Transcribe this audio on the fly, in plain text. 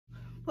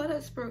What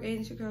up, Spro?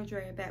 It's your girl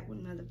Drea back with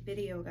another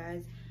video,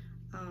 guys.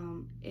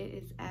 It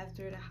is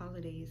after the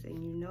holidays,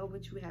 and you know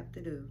what you have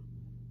to do.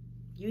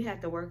 You have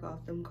to work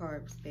off them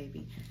carbs,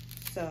 baby.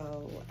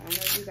 So I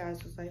know you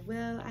guys was like,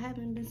 well, I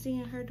haven't been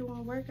seeing her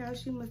doing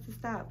workouts. She must have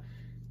stopped.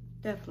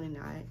 Definitely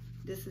not.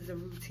 This is a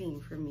routine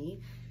for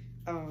me.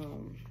 I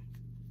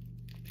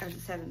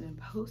just haven't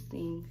been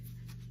posting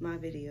my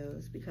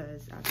videos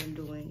because I've been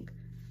doing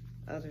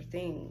other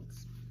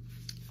things.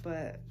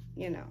 But,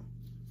 you know,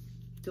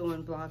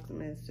 doing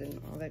Vlogmas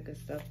and all that good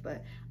stuff.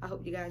 But I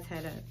hope you guys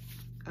had an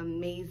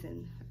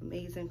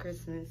amazing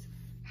Christmas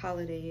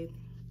holiday,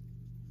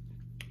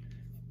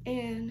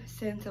 and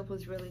Santa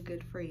was really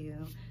good for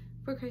you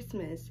for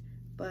Christmas.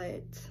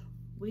 But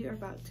we are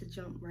about to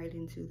jump right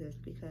into this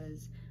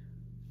because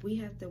we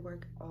have to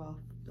work off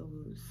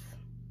those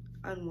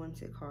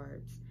unwanted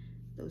carbs,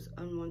 those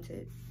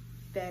unwanted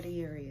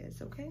fatty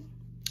areas, okay?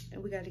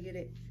 And we got to get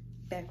it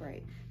back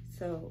right.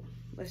 So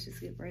let's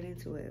just get right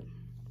into it.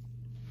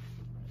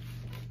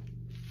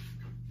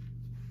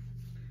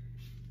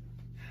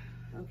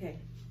 Okay,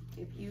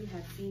 if you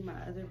have seen my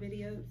other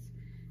videos,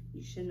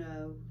 you should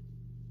know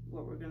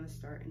what we're gonna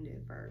start and do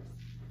first.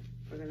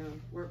 We're gonna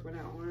work with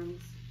our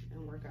arms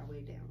and work our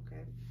way down,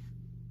 okay?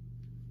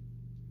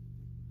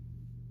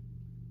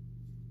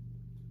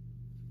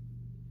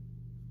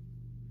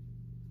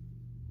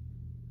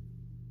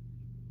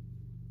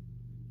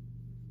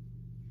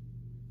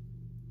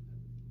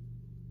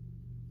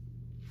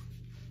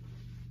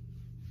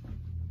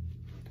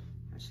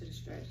 I should have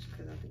stretched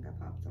because I think I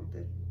popped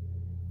something.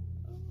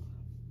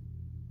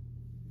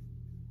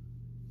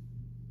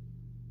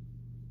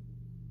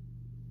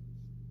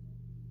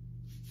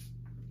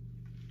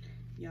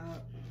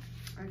 Y'all,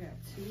 I got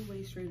two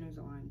waist trainers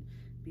on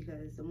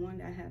because the one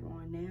that I have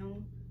on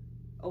now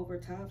over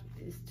top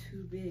is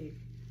too big.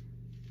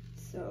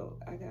 So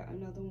I got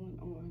another one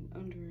on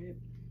under it.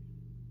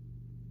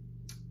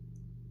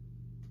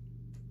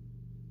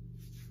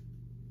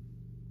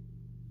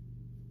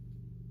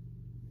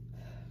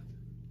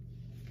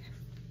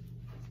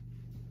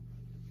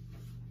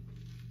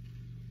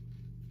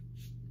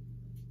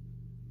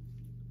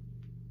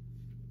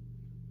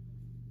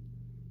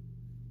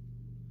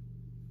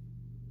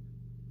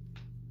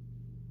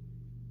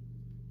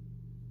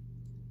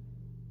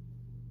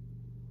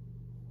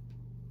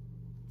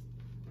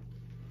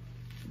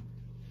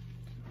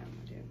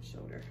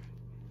 Shoulder.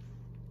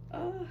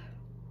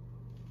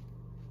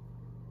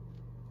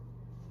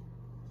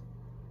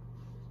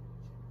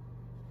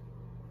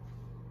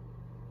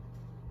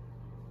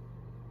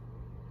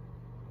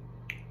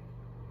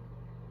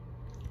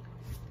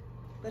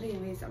 But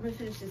anyways, I'm gonna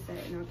finish this set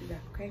and I'll be back,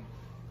 okay?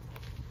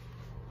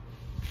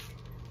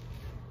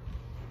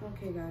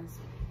 Okay, guys.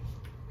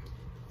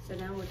 So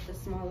now with the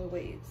smaller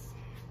weights,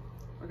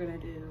 we're gonna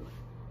do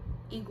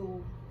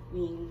eagle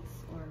wings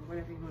or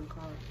whatever you want to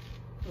call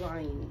it.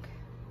 Flying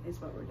is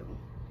what we're doing.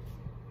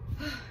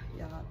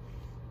 Y'all,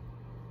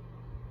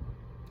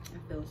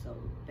 I feel so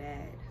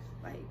bad.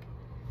 Like,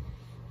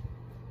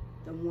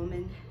 the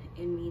woman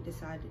in me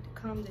decided to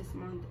come this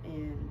month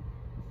and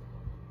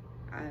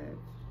I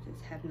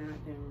just have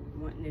not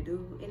been wanting to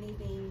do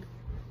anything,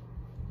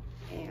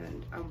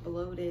 and I'm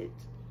bloated.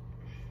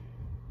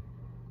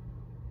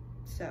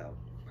 So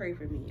pray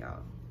for me,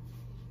 y'all.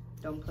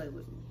 Don't play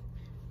with me.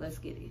 Let's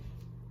get it.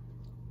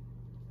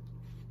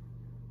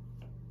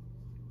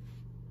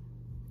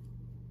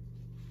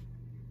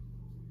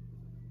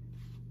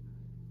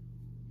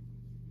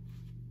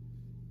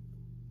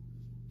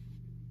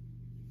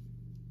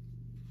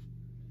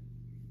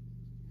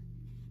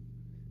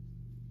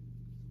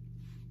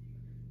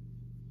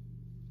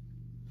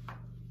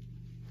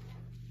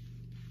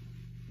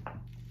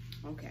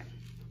 Okay.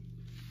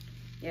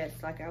 Yes,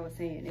 like I was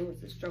saying, it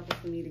was a struggle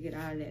for me to get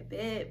out of that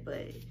bed,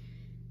 but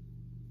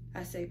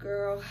I said,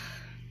 girl,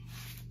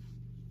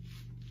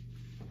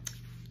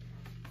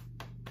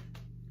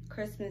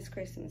 Christmas,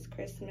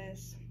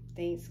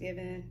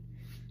 Thanksgiving,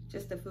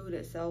 just the food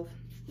itself,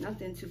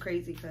 nothing too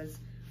crazy, because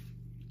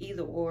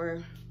either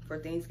or for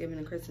Thanksgiving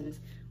and Christmas,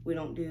 we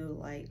don't do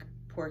like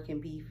pork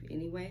and beef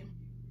anyway.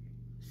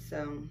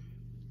 So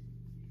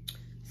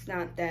it's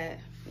not that,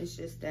 it's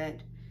just that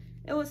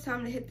it was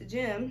time to hit the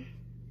gym,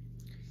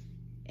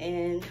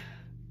 and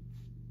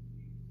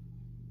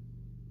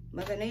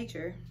Mother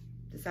Nature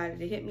decided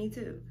to hit me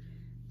too.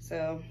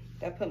 So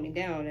that put me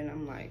down, and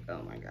I'm like,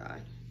 oh my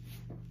God.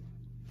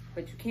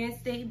 But you can't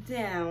stay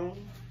down.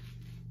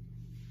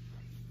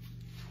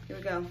 Here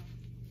we go.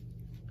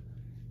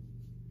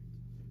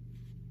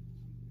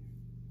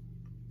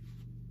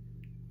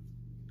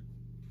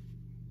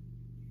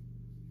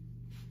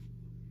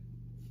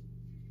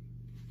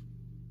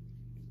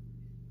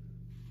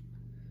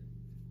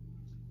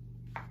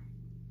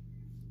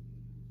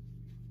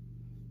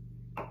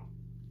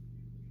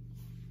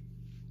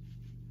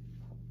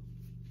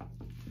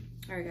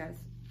 All right, guys,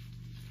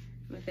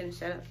 I'm gonna finish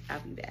that up. I'll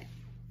be back.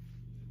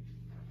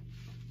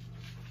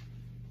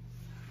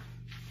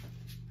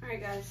 All right,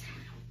 guys,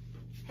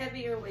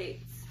 heavier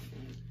weights.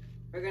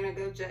 We're gonna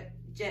go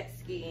jet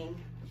skiing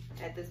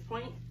at this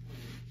point.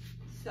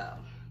 So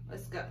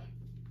let's go.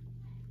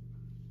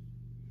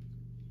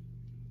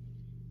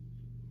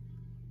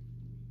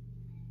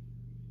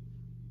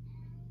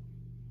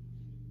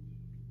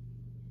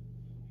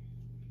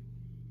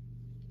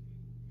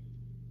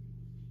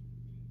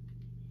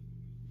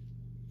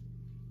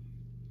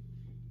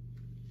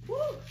 Woo!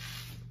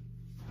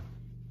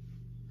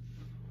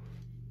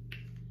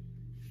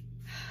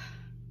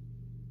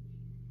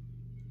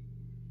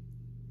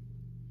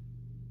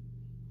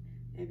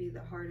 Maybe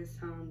the hardest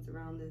times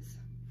around this.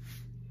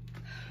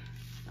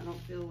 I don't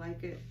feel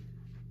like it.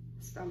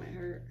 Stomach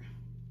hurt.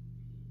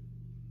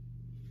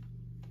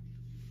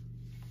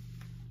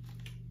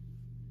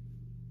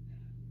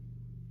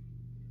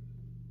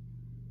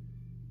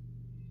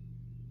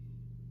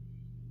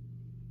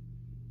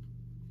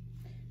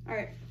 All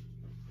right,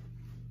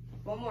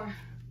 one more.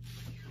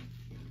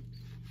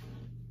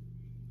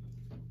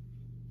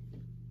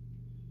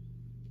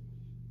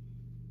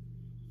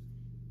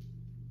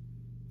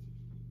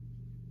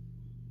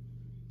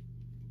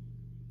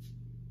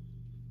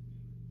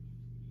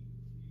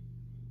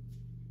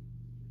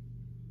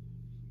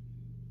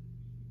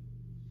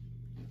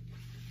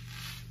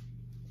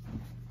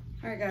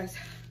 All right, guys,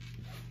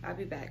 I'll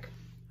be back.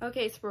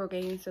 Okay, Squirrel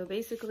Gang, so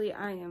basically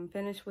I am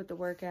finished with the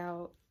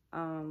workout.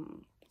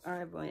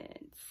 I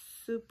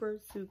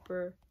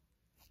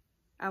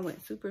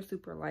went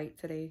super light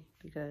today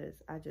because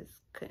I just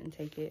couldn't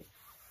take it.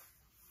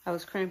 I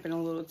was cramping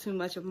a little too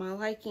much of my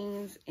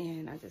likings,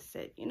 and I just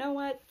said, you know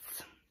what?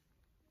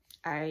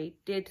 I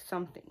did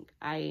something.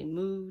 I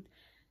moved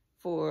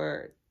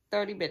for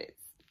 30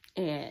 minutes,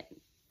 and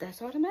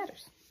that's all that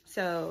matters.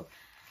 So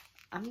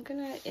I'm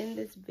gonna end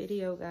this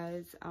video,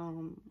 guys.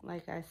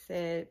 Like I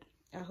said,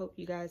 I hope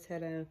you guys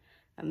had an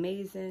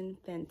amazing,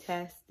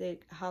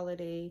 fantastic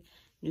holiday.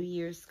 New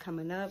Year's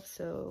coming up,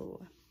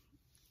 so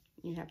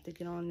you have to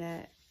get on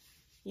that,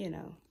 you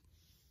know,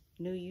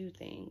 new you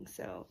thing.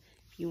 So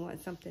if you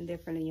want something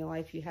different in your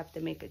life, you have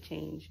to make a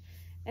change.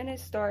 And it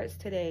starts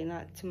today,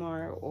 not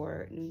tomorrow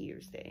or New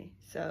Year's Day.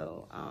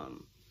 So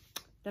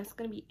that's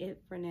gonna be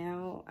it for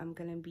now. I'm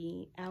gonna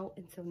be out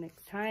until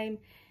next time.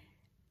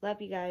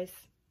 Love you guys.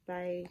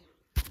 Bye.